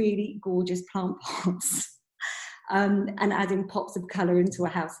having really gorgeous plant pots and adding pops of colour into a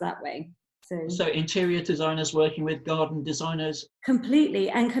house that way. So interior designers working with garden designers? Completely,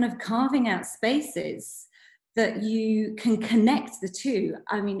 and kind of carving out spaces that you can connect the two.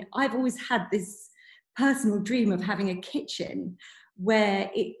 I mean, I've always had this personal dream of having a kitchen where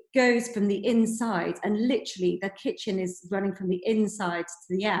it goes from the inside, and literally the kitchen is running from the inside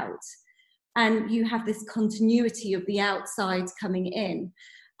to the out. And you have this continuity of the outside coming in.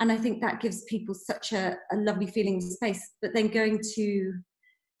 And I think that gives people such a lovely feeling of space. But then going to,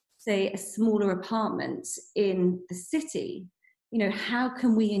 say, a smaller apartment in the city, how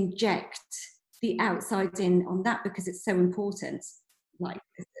can we inject the outside in on that, because it's so important, like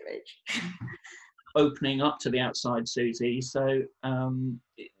this image. Opening up to the outside, Susie. So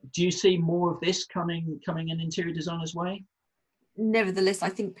do you see more of this coming in interior designers' way? nevertheless, I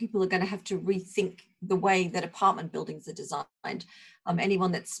think people are going to have to rethink the way that apartment buildings are designed.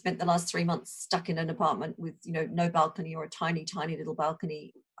 Anyone that's spent the last 3 months stuck in an apartment with, no balcony or a tiny, tiny little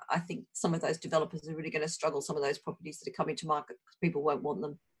balcony, I think some of those developers are really going to struggle. Some of those properties that are coming to market because people won't want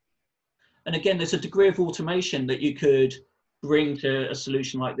them. And again, there's a degree of automation that you could bring to a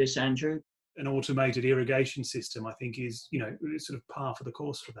solution like this, Andrew. An automated irrigation system, I think, is sort of par for the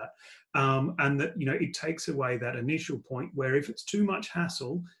course for that, and that it takes away that initial point where if it's too much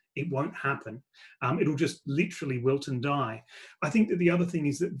hassle, it won't happen. It'll just literally wilt and die. I think that the other thing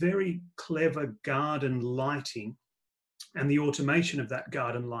is that very clever garden lighting and the automation of that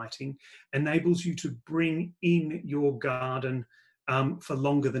garden lighting enables you to bring in your garden for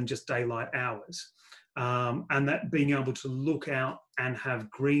longer than just daylight hours. And that being able to look out and have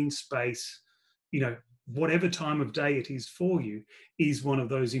green space, whatever time of day it is for you, is one of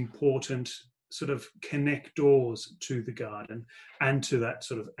those important sort of connect doors to the garden and to that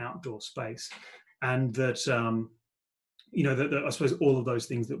sort of outdoor space. And that, that I suppose all of those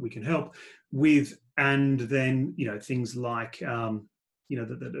things that we can help with, and then, things like, a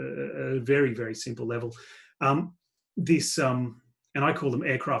very, very simple level. And I call them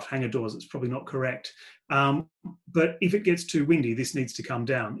aircraft hangar doors. It's probably not correct. But if it gets too windy, this needs to come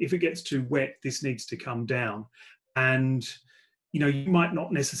down. If it gets too wet, this needs to come down. And, you might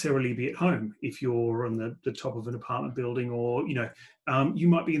not necessarily be at home if you're on the top of an apartment building, or, you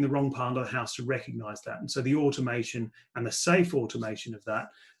might be in the wrong part of the house to recognize that. And so the automation and the safe automation of that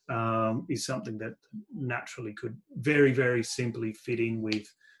is something that naturally could very, very simply fit in with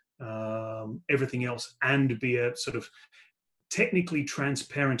everything else and be a sort of technically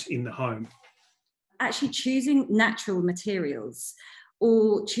transparent in the home. Actually choosing natural materials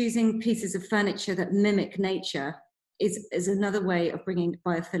or choosing pieces of furniture that mimic nature is another way of bringing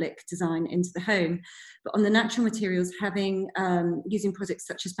biophilic design into the home. But on the natural materials, using products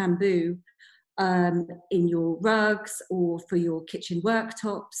such as bamboo in your rugs or for your kitchen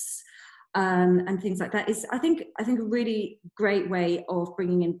worktops, and things like that is, I think a really great way of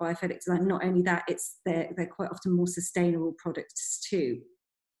bringing in biophilic design. Not only that, they're quite often more sustainable products too,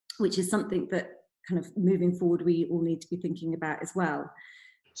 which is something that kind of moving forward we all need to be thinking about as well.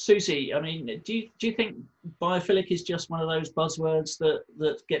 Susie, I mean, do you think biophilic is just one of those buzzwords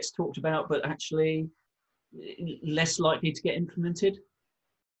that gets talked about, but actually less likely to get implemented?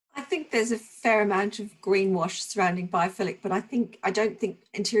 I think there's a fair amount of greenwash surrounding biophilic, but I don't think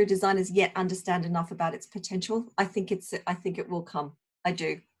interior designers yet understand enough about its potential. I think it will come. I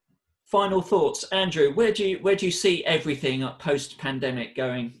do. Final thoughts, Andrew. Where do you see everything post-pandemic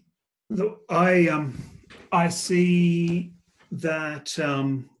going? Look, I see that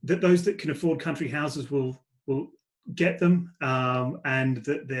that those that can afford country houses will get them, and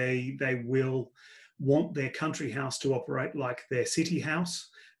that they will want their country house to operate like their city house,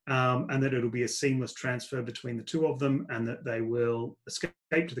 and that it'll be a seamless transfer between the two of them, and that they will escape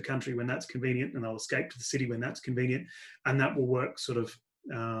to the country when that's convenient, and they'll escape to the city when that's convenient, and that will work sort of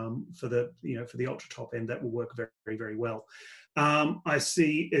for the ultra top end. That will work very, very, very well. I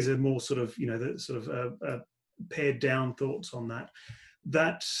see as a more sort of the sort of pared down thoughts on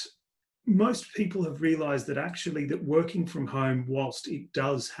that most people have realized that actually that working from home, whilst it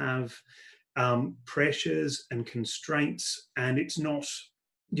does have pressures and constraints, and it's not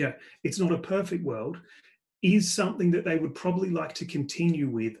a perfect world, is something that they would probably like to continue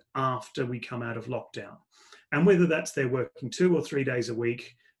with after we come out of lockdown. And whether that's they're working 2 or 3 days a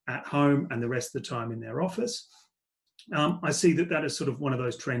week at home and the rest of the time in their office, I see that is sort of one of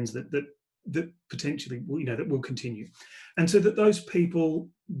those trends that potentially that will continue, and so that those people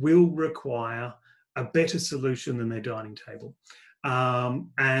will require a better solution than their dining table,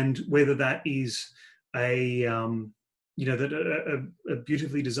 and whether that is a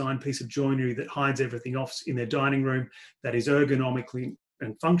beautifully designed piece of joinery that hides everything off in their dining room, that is ergonomically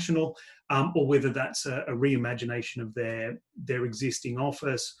and functional, or whether that's a reimagination of their existing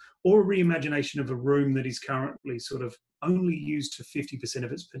office, or a reimagination of a room that is currently sort of only used to 50%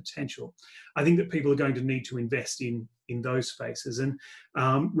 of its potential. I think that people are going to need to invest in those spaces. And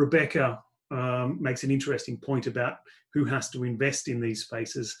Rebecca makes an interesting point about who has to invest in these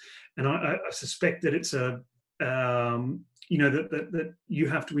spaces. And I suspect that it's that you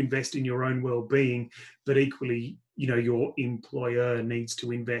have to invest in your own well-being, but equally, your employer needs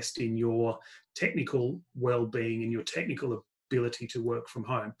to invest in your technical well-being and your technical ability to work from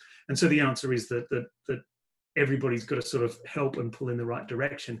home. And so the answer is that everybody's got to sort of help and pull in the right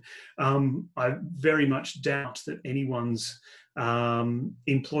direction. I very much doubt that anyone's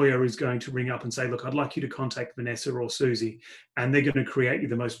employer is going to ring up and say, look, I'd like you to contact Vanessa or Susie, and they're going to create you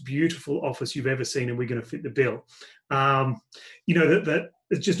the most beautiful office you've ever seen, and we're going to fit the bill. That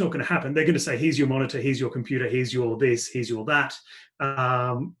it's just not going to happen. They're going to say, here's your monitor, here's your computer, here's your this, here's your that.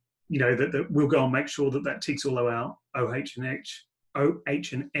 That we'll go and make sure that ticks all of our OH&S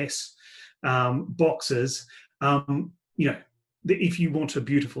boxes. If you want a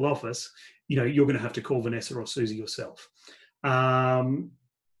beautiful office, you're going to have to call Vanessa or Susie yourself.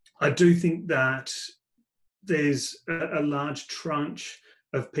 I do think that there's a large tranche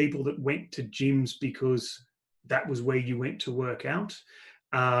of people that went to gyms because that was where you went to work out,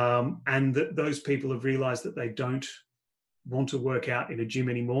 and that those people have realised that they don't want to work out in a gym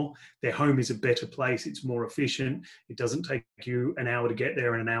anymore. Their home is a better place. It's more efficient. It doesn't take you an hour to get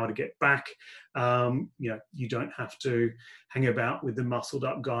there and an hour to get back. You don't have to hang about with the muscled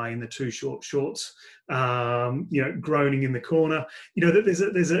up guy in the too short shorts, groaning in the corner.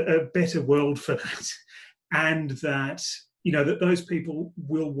 That there's a better world for that, and that that those people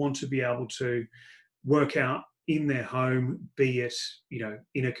will want to be able to work out in their home, be it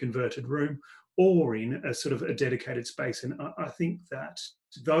in a converted room or in a sort of a dedicated space. And I think that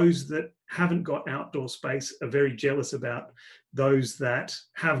those that haven't got outdoor space are very jealous about those that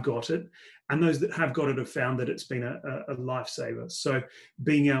have got it, and those that have got it have found that it's been a lifesaver. So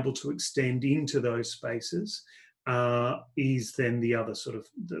being able to extend into those spaces is then the other sort of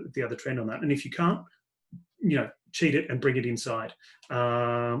the other trend on that. And if you can't, cheat it and bring it inside.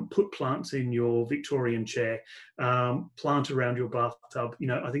 Put plants in your Victorian chair, plant around your bathtub.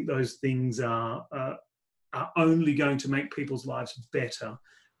 I think those things are only going to make people's lives better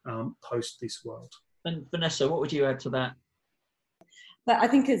post this world. And Vanessa, what would you add to that? But I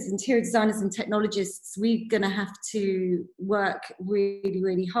think as interior designers and technologists, we're going to have to work really,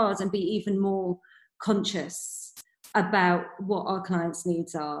 really hard and be even more conscious about what our clients'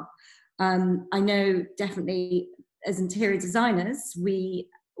 needs are. I know definitely as interior designers, we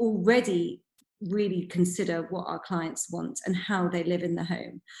already really consider what our clients want and how they live in the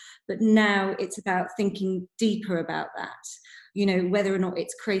home. But now it's about thinking deeper about that. Whether or not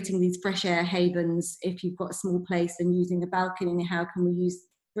it's creating these fresh air havens, if you've got a small place and using a balcony, how can we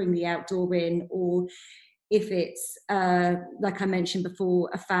bring the outdoor in? Or if it's, like I mentioned before,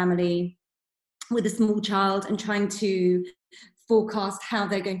 a family with a small child and trying to forecast how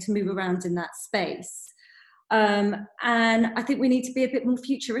they're going to move around in that space. And I think we need to be a bit more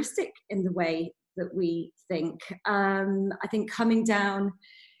futuristic in the way that we think. I think coming down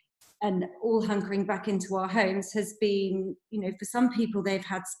and all hunkering back into our homes has been, for some people, they've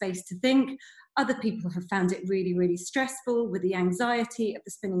had space to think. Other people have found it really, really stressful with the anxiety of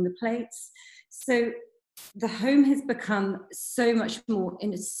the spinning the plates. So the home has become so much more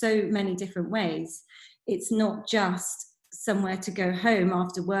in so many different ways. It's not just somewhere to go home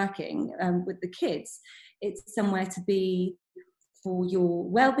after working with the kids. It's somewhere to be for your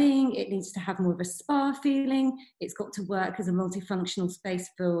well-being. It needs to have more of a spa feeling. It's got to work as a multifunctional space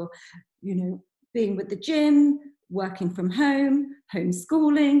for, being with the gym, working from home,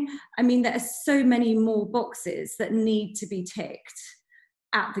 homeschooling. I mean, there are so many more boxes that need to be ticked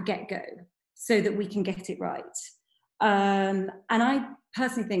at the get-go so that we can get it right. And I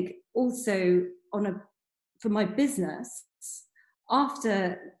personally think also for my business,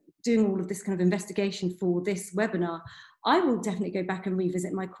 after doing all of this kind of investigation for this webinar, I will definitely go back and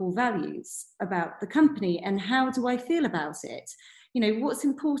revisit my core values about the company and how do I feel about it? What's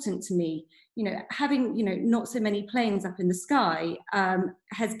important to me? Having, not so many planes up in the sky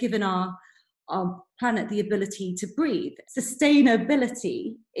has given our planet the ability to breathe.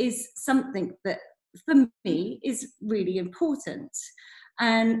 Sustainability is something that, for me, is really important.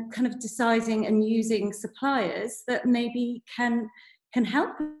 And kind of deciding and using suppliers that maybe can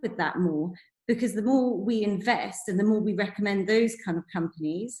help with that more, because the more we invest and the more we recommend those kind of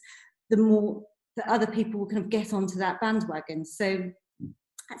companies, the more that other people will kind of get onto that bandwagon. So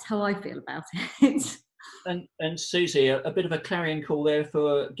that's how I feel about it. And Susie, a bit of a clarion call there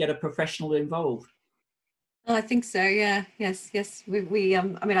for get a professional involved. I think so. Yeah. Yes. We I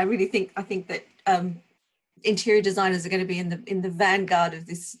think that interior designers are going to be in the vanguard of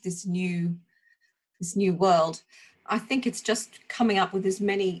this new world. I think it's just coming up with as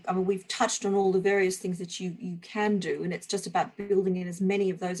many. We've touched on all the various things that you can do, and it's just about building in as many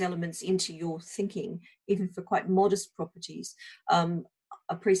of those elements into your thinking, even for quite modest properties.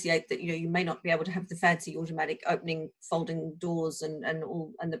 Appreciate that you may not be able to have the fancy automatic opening, folding doors and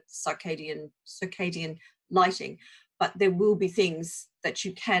the circadian lighting, but there will be things that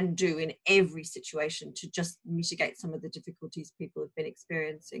you can do in every situation to just mitigate some of the difficulties people have been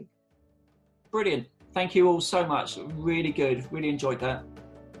experiencing. Brilliant. Thank you all so much. Really good. Really enjoyed that.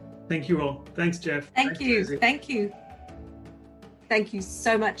 Thank you all. Thanks, Jeff. Thank you. Rosie. Thank you. Thank you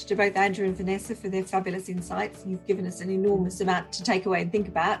so much to both Andrew and Vanessa for their fabulous insights. You've given us an enormous amount to take away and think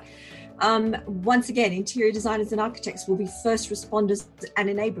about. Once again, interior designers and architects will be first responders and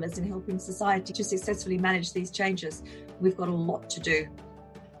enablers in helping society to successfully manage these changes. We've got a lot to do.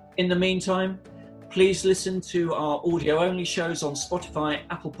 In the meantime, please listen to our audio-only shows on Spotify,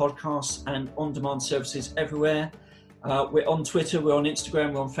 Apple Podcasts, and on-demand services everywhere. We're on Twitter, we're on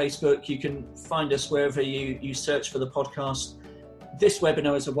Instagram, we're on Facebook. You can find us wherever you search for the podcast. This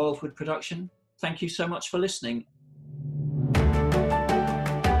webinar is a Wildwood production. Thank you so much for listening.